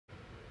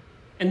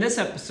In this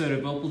episode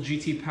of Opel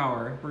GT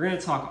Power, we're going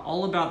to talk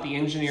all about the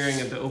engineering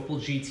of the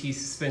Opel GT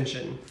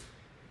suspension.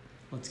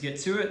 Let's get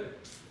to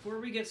it. Before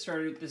we get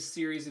started with this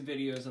series of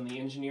videos on the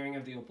engineering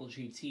of the Opel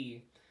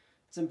GT,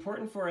 it's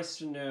important for us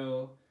to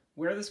know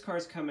where this car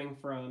is coming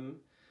from,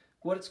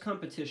 what its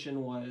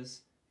competition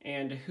was,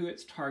 and who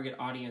its target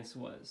audience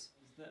was.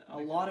 A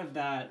lot of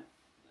that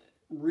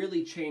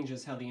really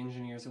changes how the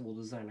engineers will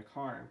design a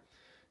car.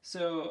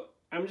 So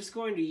I'm just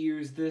going to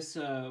use this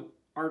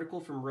article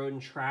from Road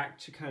and Track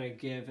to kind of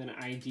give an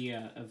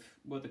idea of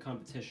what the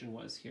competition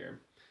was here.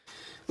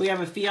 We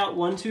have a Fiat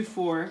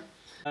 124,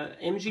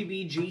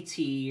 MGB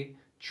GT,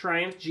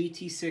 Triumph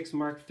GT6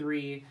 Mark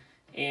III,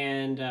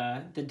 and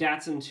the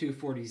Datsun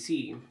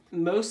 240Z.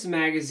 Most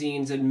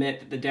magazines admit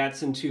that the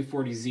Datsun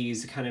 240Z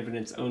is kind of in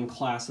its own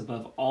class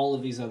above all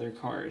of these other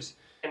cars.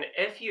 And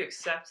if you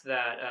accept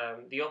that,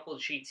 the Opel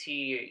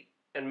GT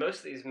in most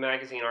of these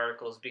magazine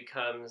articles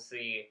becomes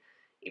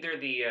either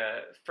the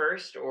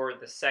first or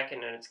the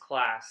second in its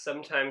class.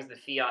 Sometimes the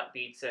Fiat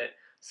beats it,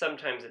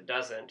 sometimes it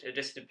doesn't. It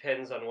just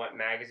depends on what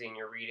magazine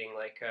you're reading.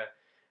 Like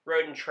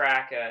Road and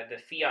Track, the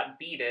Fiat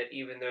beat it,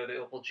 even though the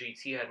Opel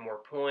GT had more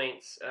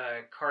points.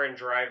 Car and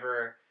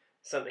Driver,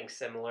 something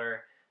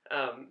similar.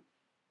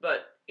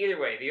 But either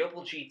way, the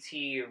Opel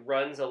GT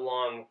runs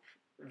along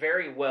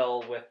very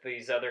well with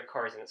these other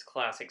cars in its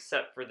class,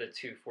 except for the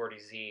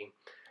 240Z.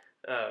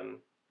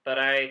 But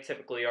I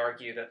typically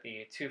argue that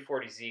the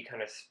 240Z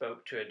kind of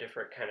spoke to a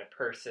different kind of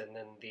person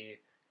than the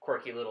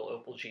quirky little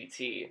Opel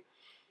GT.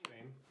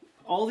 Anyway,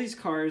 all these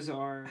cars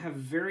have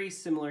very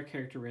similar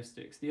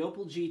characteristics. The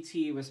Opel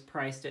GT was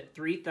priced at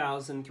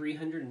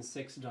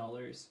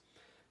 $3,306.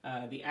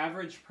 The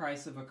average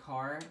price of a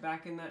car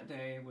back in that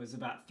day was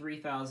about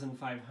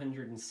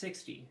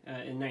 $3,560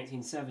 in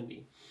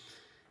 1970.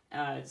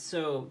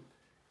 So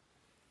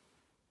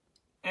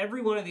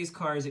every one of these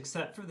cars,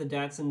 except for the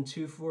Datsun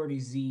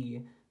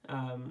 240Z,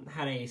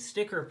 had a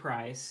sticker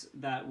price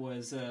that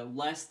was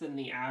less than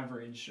the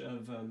average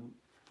of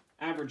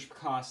average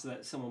cost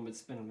that someone would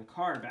spend on a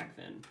car back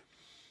then.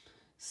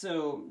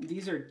 So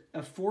these are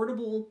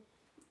affordable,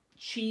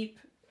 cheap,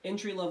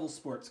 entry-level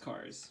sports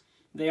cars.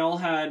 They all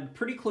had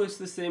pretty close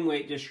to the same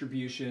weight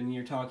distribution.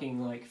 You're talking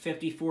like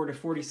 54 to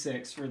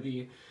 46 for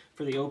the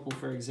Opel,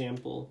 for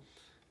example.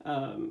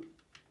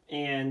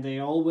 And they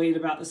all weighed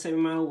about the same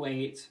amount of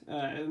weight.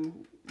 The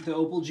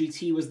Opel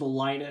GT was the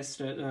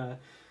lightest at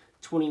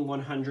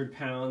 2,100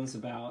 pounds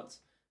about.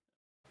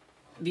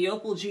 The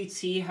Opel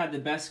GT had the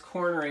best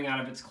cornering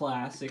out of its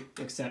class,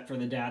 except for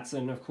the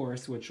Datsun, of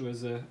course, which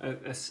was a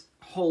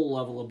whole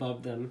level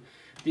above them.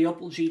 The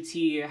Opel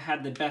GT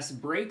had the best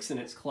brakes in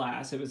its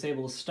class. It was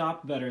able to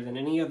stop better than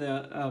any of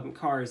the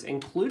cars,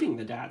 including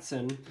the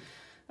Datsun.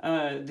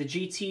 The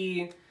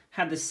GT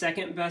had the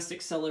second best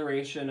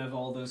acceleration of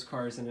all those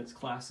cars in its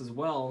class as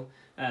well,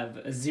 of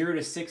a 0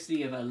 to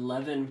 60 of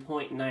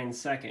 11.9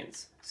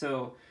 seconds.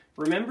 So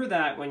remember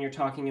that when you're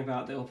talking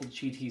about the Opel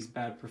GT's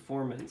bad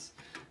performance.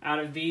 Out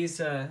of these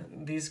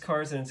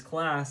cars in its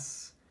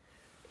class,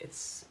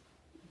 it's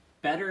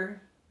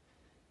better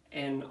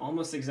and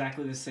almost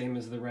exactly the same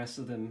as the rest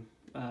of them,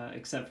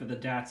 except for the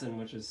Datsun,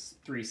 which is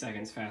 3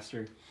 seconds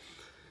faster.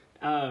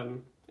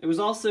 It was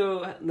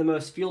also the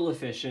most fuel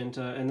efficient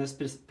in this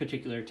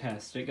particular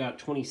test. It got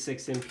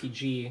 26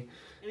 mpg.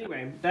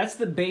 Anyway, that's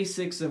the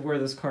basics of where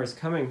this car is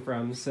coming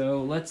from.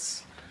 So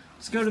let's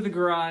go to the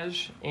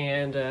garage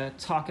and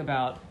talk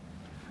about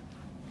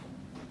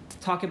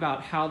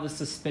how the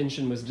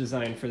suspension was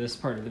designed for this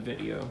part of the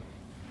video.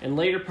 In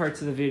later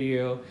parts of the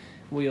video,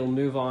 we'll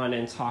move on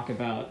and talk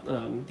about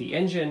the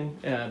engine,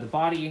 the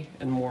body,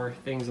 and more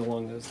things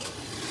along those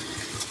lines.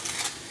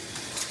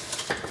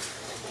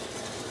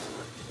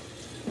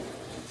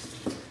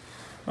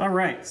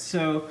 Alright,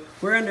 so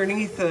we're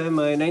underneath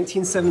my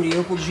 1970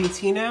 Opel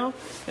GT now,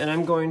 and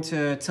I'm going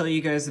to tell you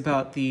guys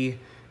about the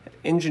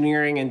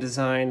engineering and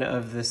design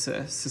of this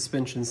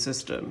suspension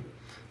system.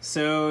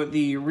 So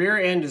the rear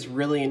end is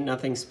really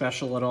nothing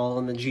special at all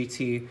in the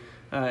GT.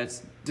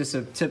 It's just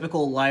a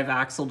typical live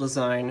axle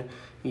design.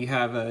 You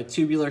have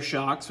tubular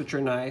shocks, which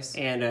are nice,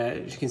 and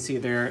as you can see,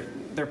 they're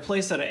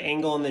placed at an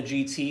angle on the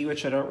GT,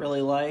 which I don't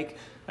really like.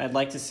 I'd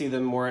like to see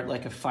them more at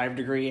like a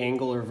 5-degree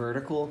angle or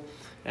vertical.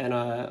 And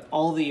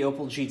all the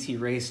Opel GT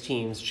race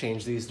teams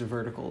change these to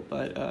vertical,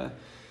 but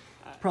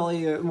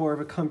probably more of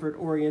a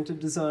comfort-oriented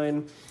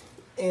design.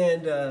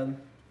 And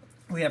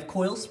we have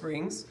coil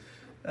springs,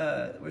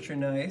 which are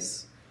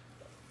nice.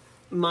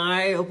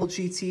 My Opel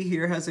GT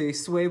here has a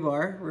sway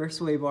bar, rear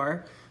sway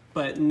bar,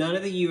 but none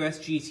of the US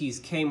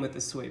GTs came with the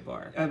sway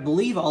bar. I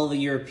believe all the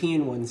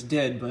European ones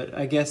did, but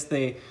I guess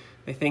they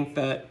think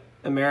that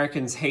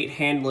Americans hate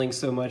handling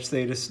so much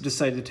they just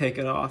decided to take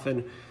it off.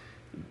 And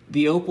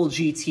the Opel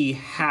GT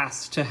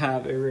has to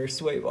have a rear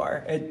sway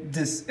bar. It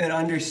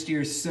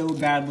understeers so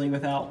badly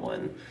without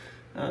one.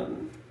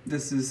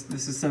 This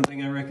is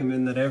something I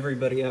recommend that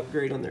everybody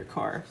upgrade on their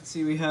car.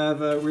 See, we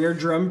have rear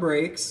drum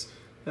brakes.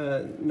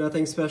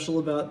 Nothing special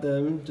about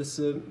them. Just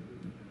a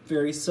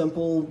very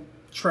simple,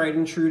 tried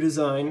and true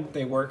design.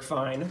 They work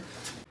fine.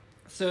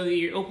 So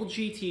the Opel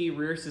GT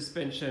rear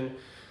suspension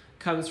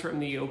comes from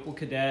the Opel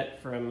Kadett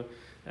from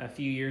a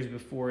few years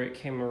before it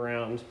came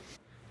around.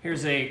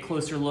 Here's a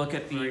closer look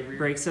at the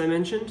brakes I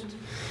mentioned,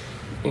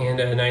 and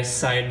a nice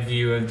side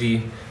view of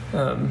the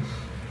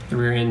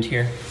rear end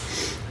here.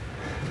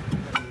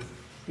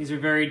 These are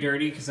very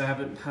dirty because I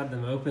haven't had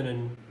them open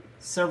in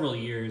several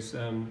years.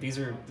 These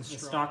are the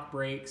stock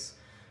brakes.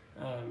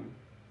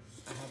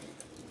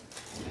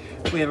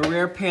 We have a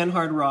rare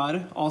Panhard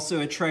Rod,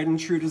 also a tried and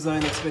true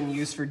design that's been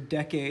used for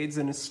decades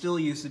and is still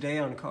used today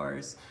on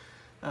cars.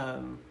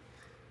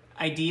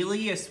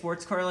 Ideally, a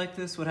sports car like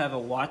this would have a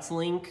Watts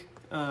link,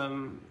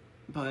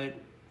 but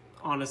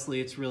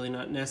honestly, it's really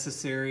not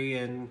necessary,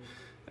 and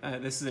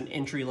this is an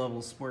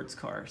entry-level sports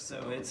car,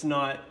 so it's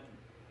not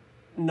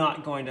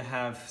going to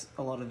have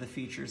a lot of the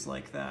features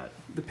like that.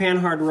 The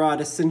Panhard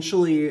Rod,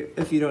 essentially,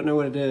 if you don't know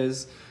what it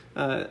is,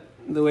 the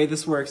way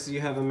this works is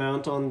you have a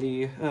mount on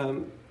the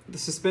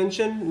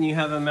suspension, and you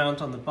have a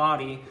mount on the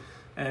body,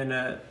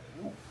 and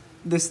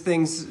this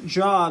thing's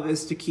job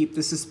is to keep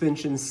the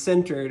suspension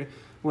centered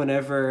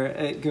whenever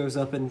it goes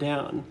up and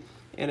down.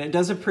 And it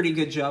does a pretty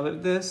good job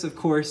at this. Of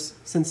course,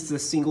 since it's a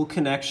single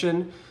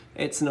connection,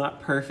 it's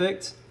not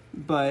perfect,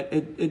 but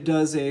it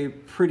does a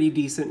pretty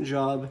decent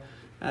job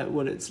at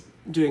what it's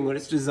doing, what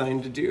it's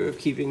designed to do, of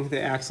keeping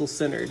the axle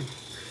centered.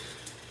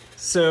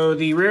 So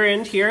the rear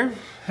end here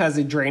has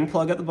a drain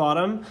plug at the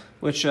bottom,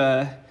 which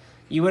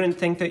you wouldn't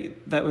think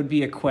that would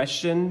be a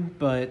question,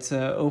 but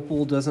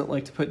Opel doesn't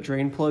like to put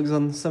drain plugs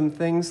on some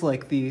things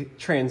like the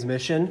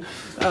transmission.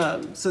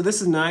 So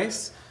this is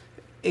nice.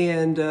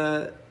 And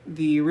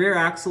the rear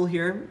axle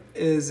here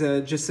is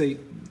just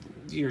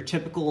your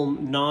typical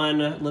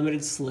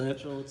non-limited slip.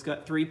 So it's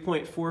got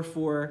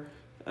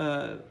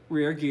 3.44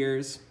 rear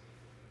gears,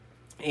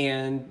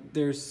 and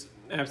there's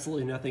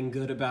absolutely nothing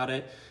good about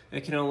it.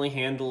 It can only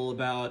handle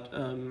about,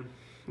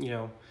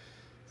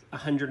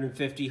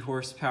 150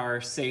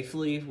 horsepower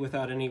safely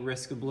without any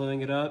risk of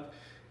blowing it up.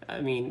 I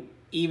mean,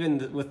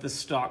 even with the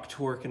stock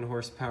torque and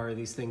horsepower,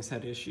 these things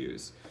had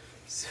issues.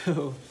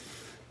 So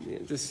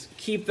just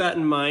keep that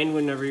in mind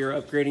whenever you're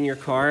upgrading your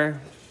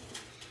car.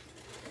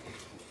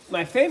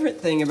 My favorite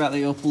thing about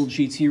the Opel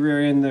GT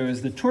rear end, though,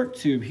 is the torque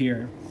tube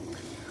here.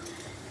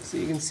 So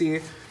you can see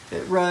it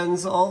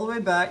runs all the way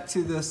back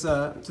to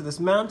this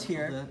mount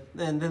here,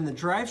 and then the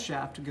drive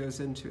shaft goes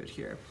into it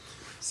here.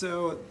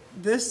 So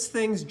this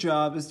thing's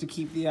job is to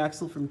keep the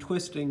axle from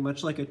twisting,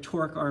 much like a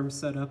torque arm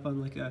set up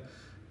on like a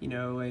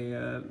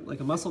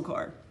muscle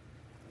car.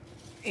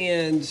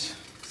 And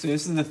so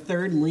this is the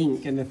third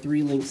link in the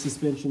 3-link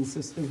suspension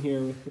system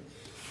here.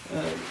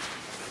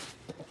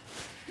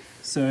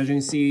 So as you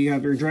can see, you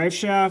have your drive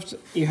shaft,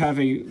 you have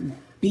a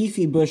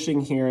beefy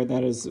bushing here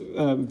that is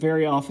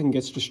very often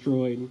gets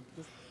destroyed.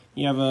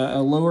 You have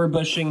a lower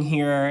bushing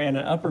here and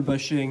an upper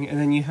bushing, and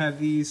then you have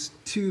these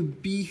two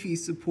beefy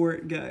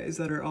support guys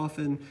that are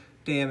often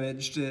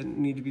damaged and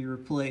need to be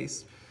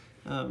replaced.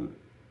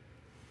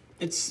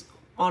 It's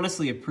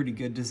honestly a pretty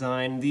good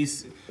design.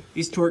 These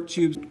torque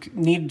tubes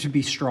need to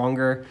be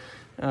stronger,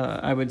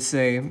 I would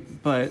say,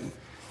 but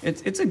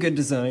it's a good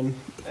design.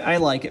 I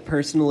like it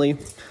personally.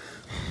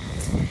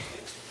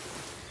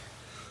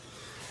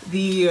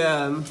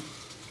 The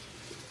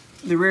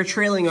rear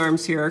trailing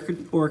arms here,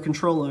 or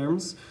control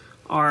arms,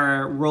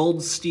 are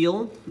rolled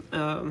steel.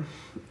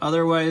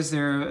 Otherwise,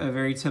 they're a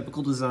very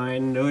typical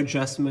design, no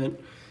adjustment.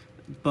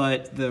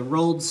 But the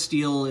rolled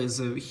steel is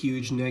a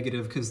huge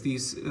negative because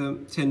these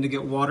tend to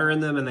get water in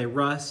them and they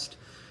rust.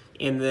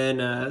 And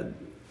then, as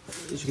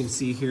you can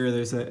see here,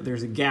 there's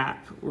a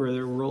gap where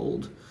they're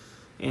rolled.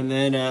 And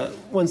then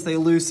once they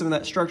lose some of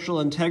that structural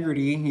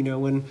integrity, you know,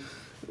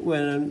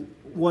 when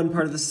one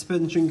part of the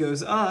suspension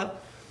goes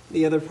up,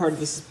 the other part of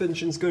the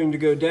suspension is going to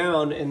go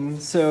down, and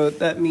so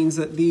that means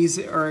that these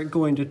are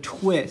going to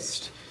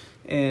twist.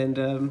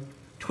 And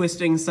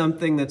twisting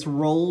something that's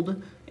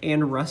rolled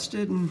and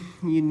rusted,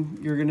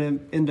 you're going to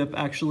end up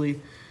actually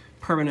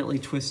permanently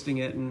twisting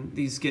it, and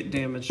these get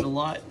damaged a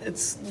lot.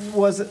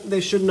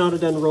 They should not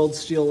have done rolled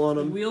steel on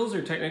them. The wheels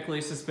are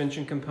technically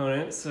suspension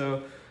components,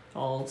 so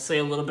I'll say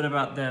a little bit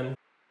about them.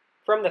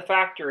 From the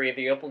factory,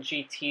 the Opel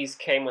GTs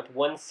came with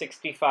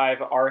 165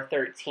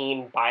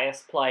 R13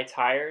 bias ply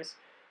tires.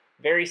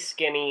 Very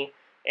skinny,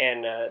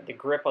 and the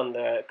grip on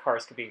the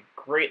cars could be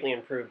greatly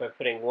improved by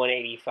putting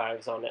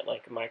 185s on it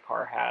like my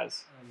car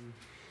has.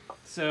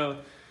 So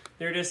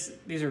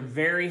these are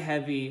very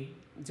heavy,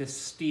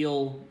 just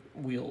steel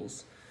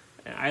wheels.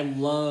 I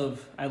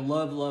love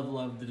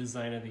the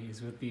design of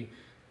these with the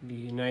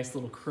nice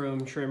little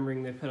chrome trim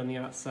ring they put on the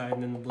outside,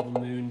 and then the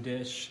little moon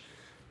dish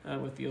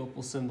with the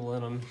Opel symbol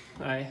in them.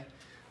 I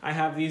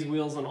have these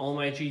wheels on all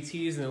my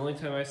GTs, and the only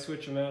time I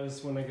switch them out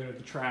is when I go to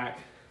the track.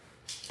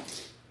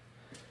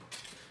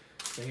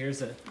 So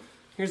here's a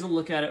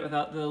look at it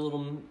without the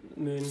little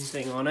moon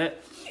thing on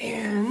it.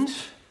 And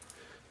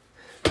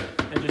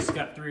I just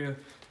got through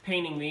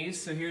painting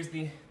these, so here's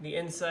the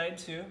inside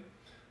too.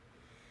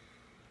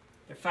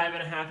 They're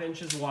 5.5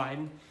 inches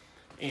wide,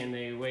 and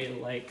they weigh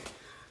like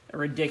a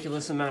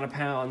ridiculous amount of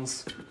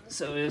pounds.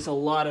 So there's a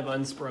lot of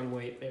unsprung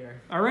weight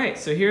there. All right,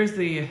 so here's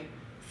the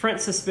front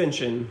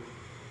suspension.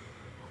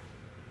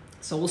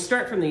 So we'll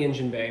start from the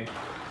engine bay.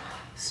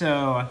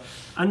 So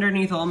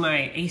underneath all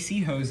my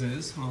AC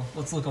hoses, well,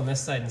 let's look on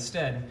this side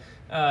instead.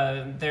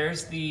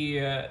 There's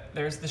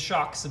the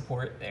shock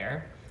support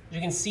there. You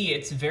can see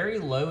it's very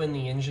low in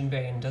the engine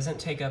bay and doesn't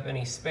take up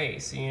any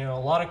space. You know, a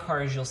lot of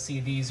cars you'll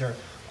see these are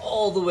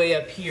all the way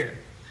up here.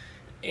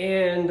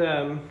 And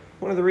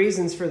one of the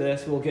reasons for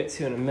this we'll get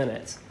to in a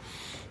minute.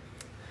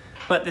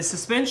 But the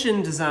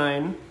suspension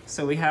design,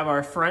 so we have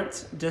our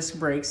front disc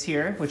brakes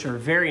here, which are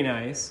very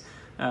nice.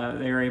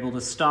 They were able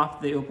to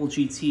stop the Opel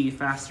GT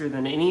faster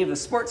than any of the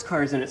sports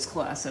cars in its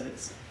class at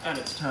its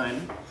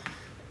time.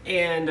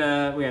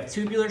 And we have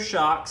tubular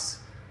shocks,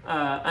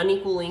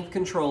 unequal length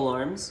control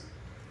arms.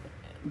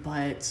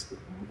 But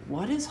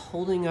what is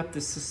holding up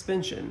the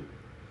suspension?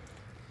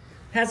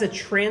 It has a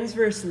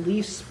transverse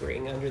leaf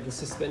spring under the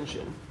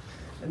suspension.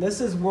 And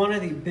this is one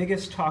of the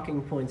biggest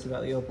talking points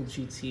about the Opel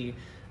GT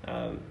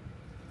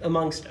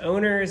amongst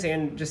owners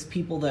and just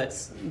people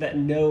that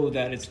know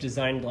that it's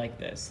designed like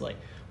this. Like,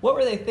 what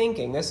were they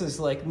thinking? This is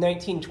like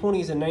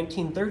 1920s and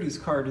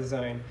 1930s car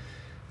design.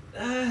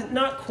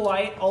 Not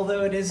quite,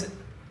 although it is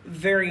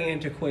very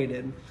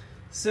antiquated.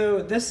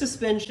 So this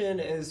suspension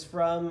is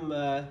from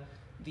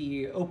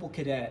the Opel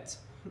Kadett,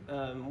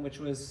 which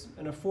was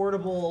an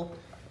affordable,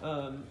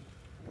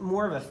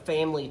 more of a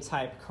family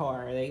type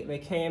car.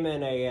 They came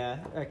in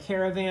a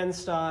caravan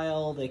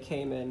style, they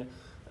came in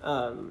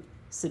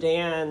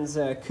sedans,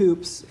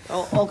 coupes,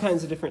 all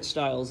kinds of different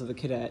styles of the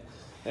Kadett,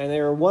 and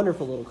they were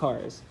wonderful little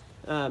cars.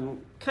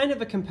 Kind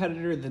of a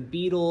competitor to the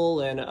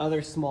Beetle and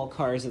other small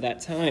cars of that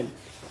time.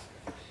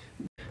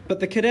 But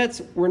the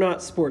Kadetts were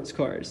not sports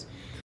cars.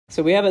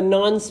 So we have a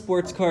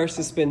non-sports car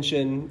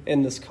suspension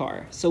in this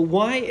car. So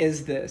why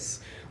is this?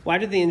 Why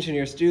did the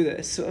engineers do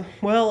this?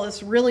 Well,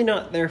 it's really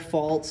not their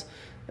fault.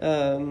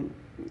 The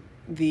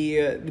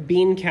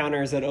bean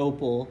counters at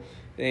Opel,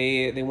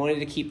 they wanted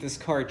to keep this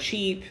car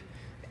cheap,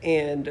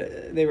 and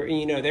they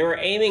were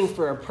aiming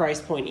for a price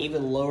point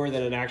even lower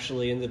than it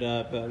actually ended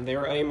up. They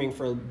were aiming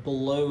for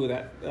below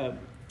that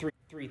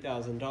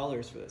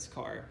 $3,000 for this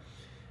car.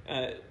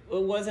 It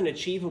wasn't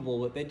achievable,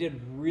 but they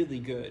did really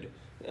good.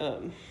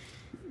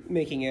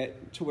 Making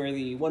it to where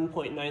the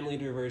 1.9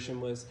 liter version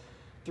was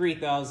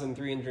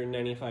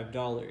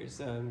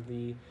 $3,395.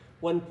 The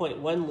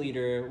 1.1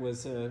 liter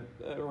was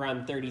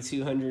around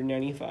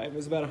 $3,295. It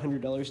was about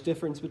 $100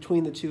 difference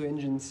between the two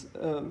engines.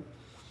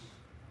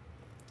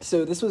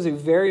 So this was a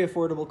very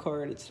affordable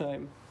car at its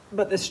time.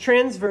 But this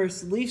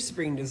transverse leaf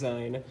spring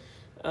design,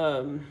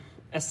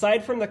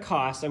 aside from the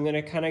cost, I'm going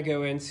to kind of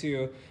go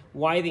into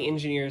why the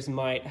engineers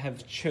might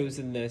have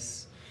chosen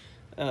this.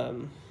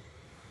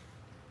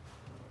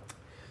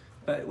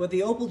 But what the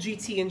Opel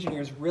GT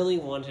engineers really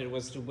wanted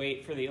was to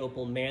wait for the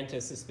Opel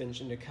Manta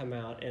suspension to come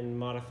out and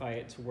modify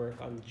it to work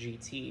on the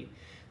GT.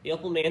 The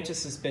Opel Manta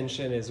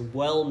suspension is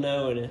well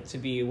known to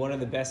be one of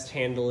the best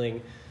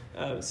handling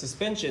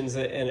suspensions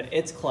in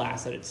its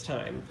class at its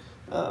time.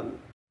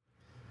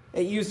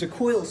 It used a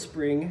coil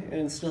spring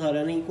and it still had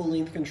unequal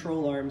length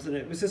control arms, and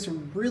it was just a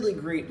really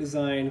great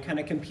design, kind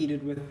of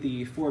competed with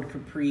the Ford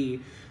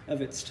Capri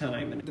of its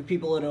time. And the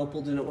people at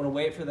Opel didn't want to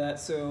wait for that,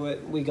 so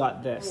we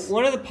got this.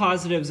 One of the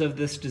positives of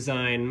this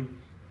design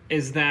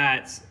is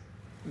that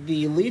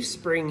the leaf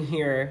spring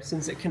here,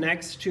 since it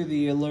connects to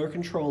the lower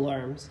control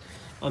arms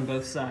on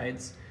both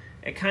sides,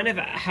 it kind of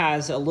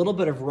has a little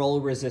bit of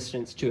roll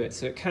resistance to it,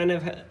 so it kind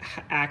of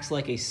acts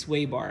like a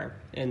sway bar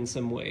in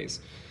some ways.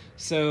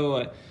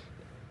 So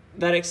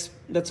that's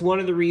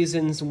one of the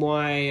reasons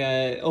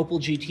why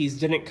Opel GTs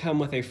didn't come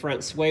with a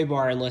front sway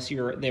bar unless they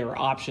were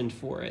optioned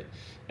for it.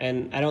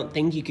 And I don't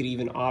think you could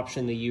even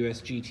option the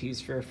US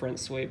GTs for a front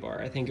sway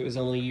bar. I think it was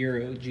only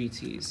Euro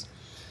GTs.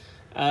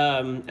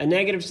 A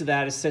negative to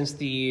that is since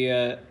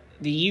the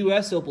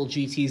US Opel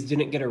GTs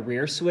didn't get a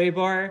rear sway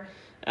bar,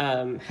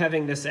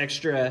 having this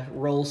extra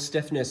roll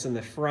stiffness in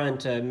the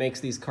front makes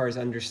these cars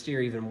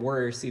understeer even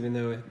worse, even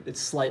though it's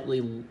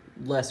slightly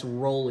less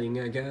rolling,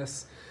 I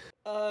guess.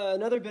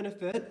 Another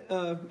benefit,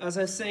 as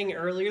I was saying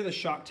earlier, the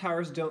shock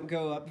towers don't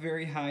go up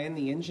very high in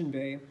the engine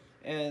bay,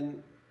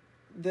 and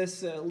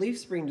this leaf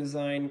spring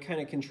design kind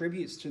of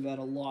contributes to that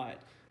a lot.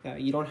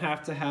 You don't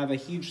have to have a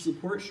huge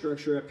support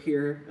structure up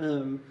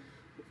here,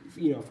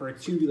 for a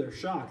tubular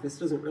shock. This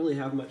doesn't really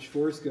have much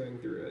force going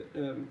through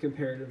it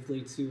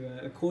comparatively to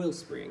a coil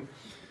spring,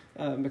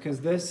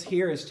 because this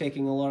here is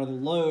taking a lot of the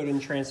load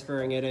and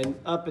transferring it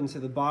up into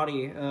the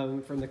body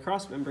from the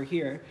cross member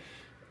here.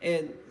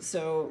 And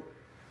so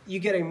you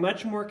get a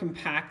much more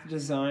compact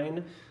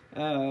design,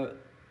 and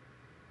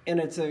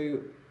it's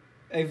a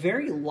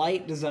very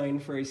light design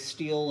for a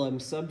steel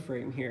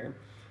subframe here.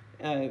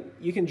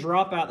 You can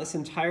drop out this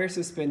entire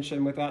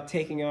suspension without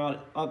taking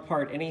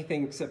apart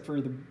anything except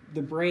for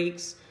the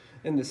brakes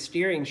and the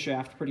steering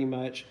shaft pretty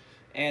much,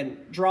 and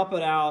drop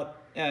it out.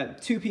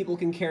 Two people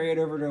can carry it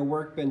over to a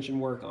workbench and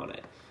work on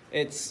it.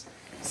 It's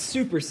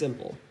super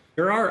simple.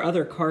 There are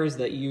other cars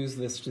that use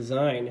this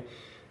design,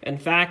 In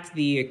fact,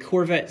 the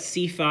Corvette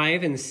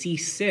C5 and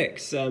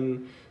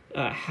C6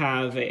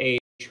 have a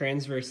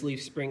transverse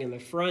leaf spring in the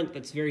front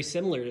that's very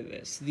similar to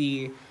this.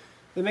 The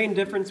main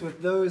difference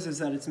with those is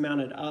that it's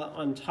mounted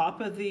on top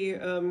of the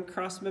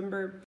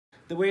crossmember.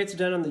 The way it's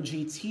done on the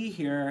GT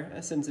here,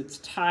 since it's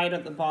tied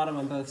at the bottom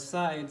on both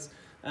sides,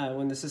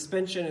 when the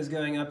suspension is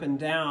going up and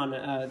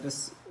down,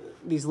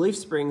 these leaf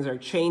springs are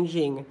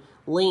changing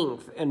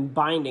length and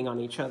binding on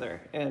each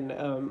other, and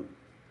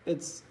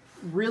it's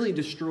really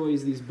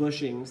destroys these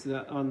bushings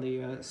on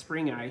the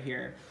spring eye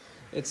here.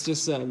 It's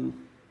just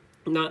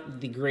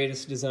not the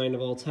greatest design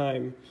of all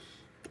time.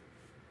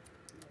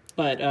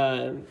 But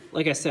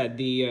like I said,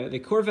 the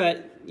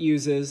Corvette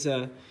uses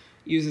a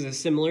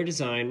similar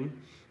design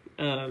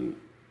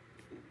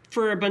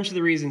for a bunch of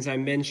the reasons I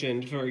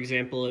mentioned. For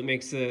example, it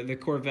makes the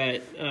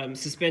Corvette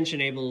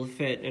suspension able to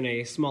fit in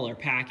a smaller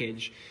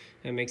package.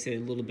 It makes it a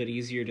little bit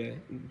easier to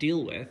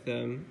deal with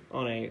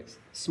on a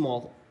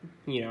small,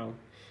 a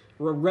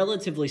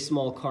relatively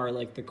small car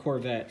like the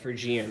Corvette for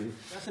GM.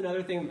 That's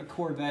another thing that the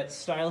Corvette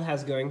style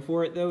has going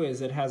for it, though,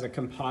 is it has a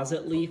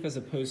composite leaf as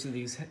opposed to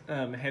these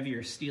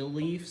heavier steel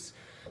leaves.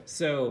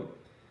 So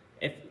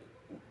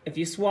if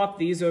you swap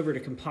these over to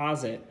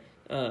composite,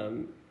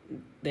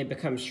 they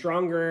become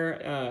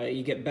stronger,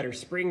 you get better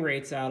spring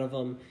rates out of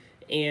them,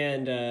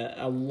 and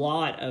a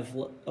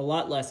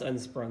lot less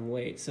unsprung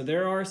weight. So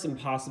there are some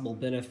possible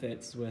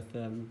benefits with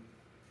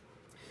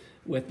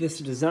this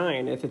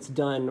design if it's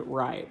done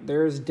right.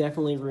 There's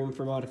definitely room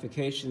for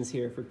modifications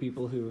here for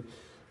people who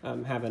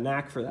have a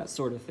knack for that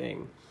sort of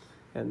thing.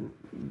 And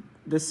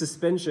this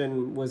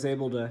suspension was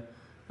able to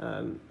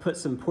put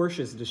some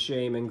Porsches to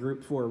shame in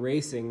Group 4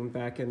 racing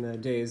back in the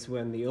days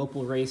when the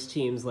Opel race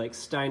teams like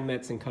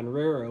Steinmetz and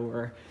Conrero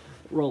were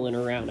rolling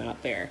around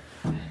out there.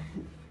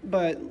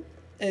 But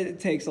it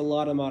takes a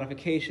lot of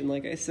modification,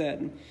 like I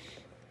said.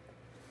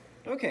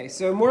 Okay,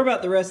 so more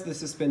about the rest of the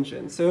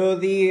suspension. So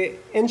the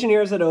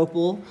engineers at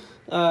Opel,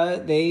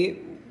 they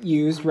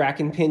used rack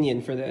and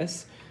pinion for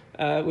this,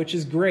 which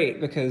is great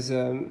because,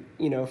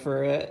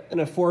 for an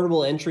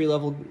affordable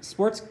entry-level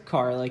sports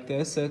car like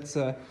this,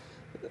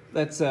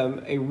 that's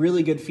a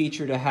really good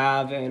feature to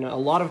have, and a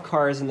lot of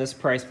cars in this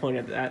price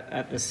point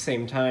at the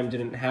same time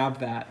didn't have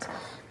that.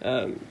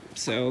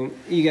 So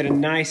you get a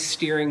nice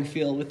steering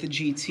feel with the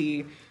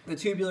GT. The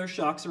tubular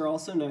shocks are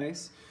also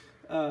nice.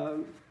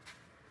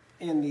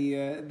 And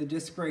the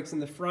disc brakes in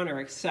the front are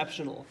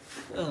exceptional.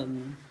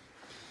 The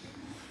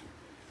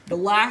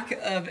lack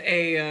of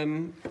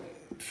a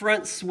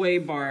front sway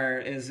bar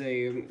is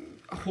a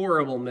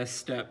horrible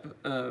misstep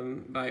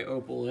by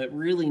Opel. It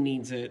really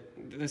needs it.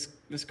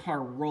 This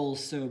car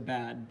rolls so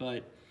bad,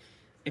 but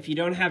if you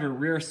don't have a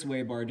rear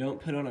sway bar, don't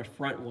put on a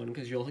front one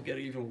because you'll get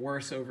even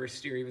worse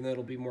oversteer, even though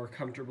it'll be more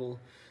comfortable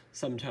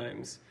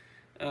sometimes.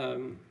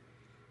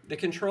 The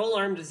control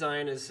arm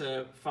design is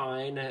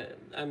fine.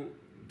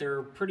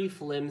 They're pretty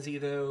flimsy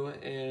though,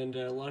 and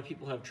a lot of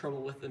people have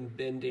trouble with them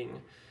bending.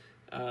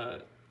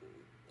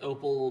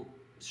 Opel,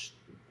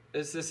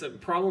 is this a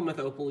problem with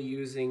Opel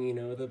using,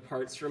 the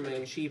parts from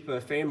a cheap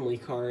family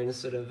car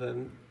instead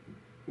of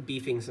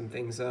beefing some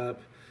things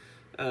up?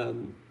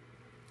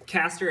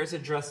 Caster is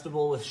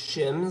adjustable with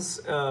shims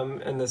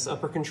and this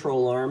upper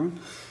control arm.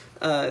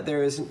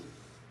 There is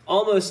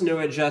almost no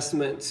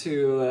adjustment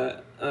to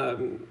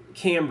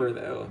camber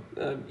though.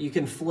 You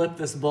can flip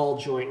this ball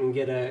joint and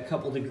get a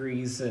couple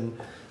degrees and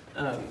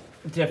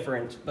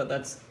different, but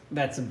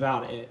that's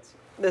about it.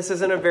 This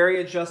isn't a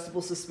very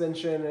adjustable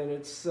suspension, and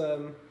it's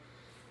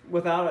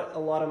without a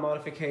lot of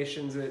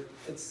modifications,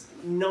 it's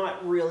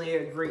not really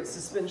a great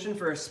suspension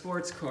for a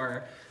sports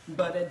car,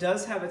 but it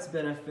does have its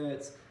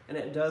benefits and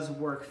it does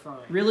work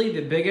fine. Really,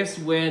 the biggest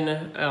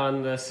win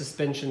on the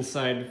suspension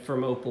side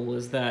from Opel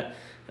is that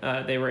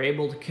they were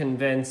able to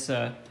convince,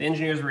 the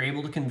engineers were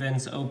able to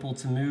convince Opel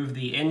to move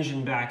the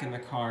engine back in the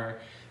car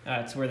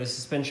to where the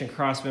suspension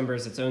crossmember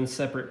is its own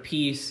separate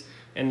piece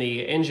and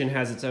the engine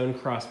has its own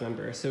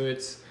crossmember. So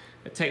it's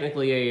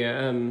technically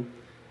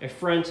a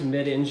front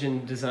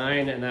mid-engine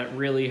design, and that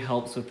really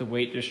helps with the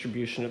weight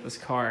distribution of this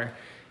car.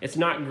 It's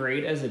not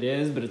great as it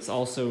is, but it's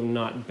also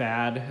not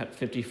bad at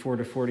 54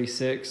 to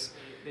 46.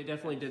 They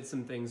definitely did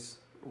some things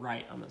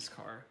right on this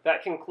car.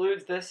 That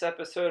concludes this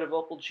episode of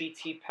Opel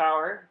GT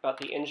Power about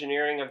the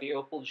engineering of the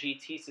Opel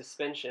GT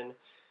suspension.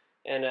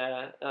 And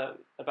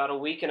about a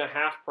week and a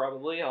half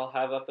probably, I'll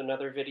have up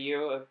another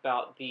video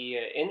about the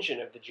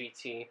engine of the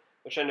GT,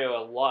 which I know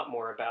a lot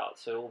more about,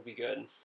 so it will be good.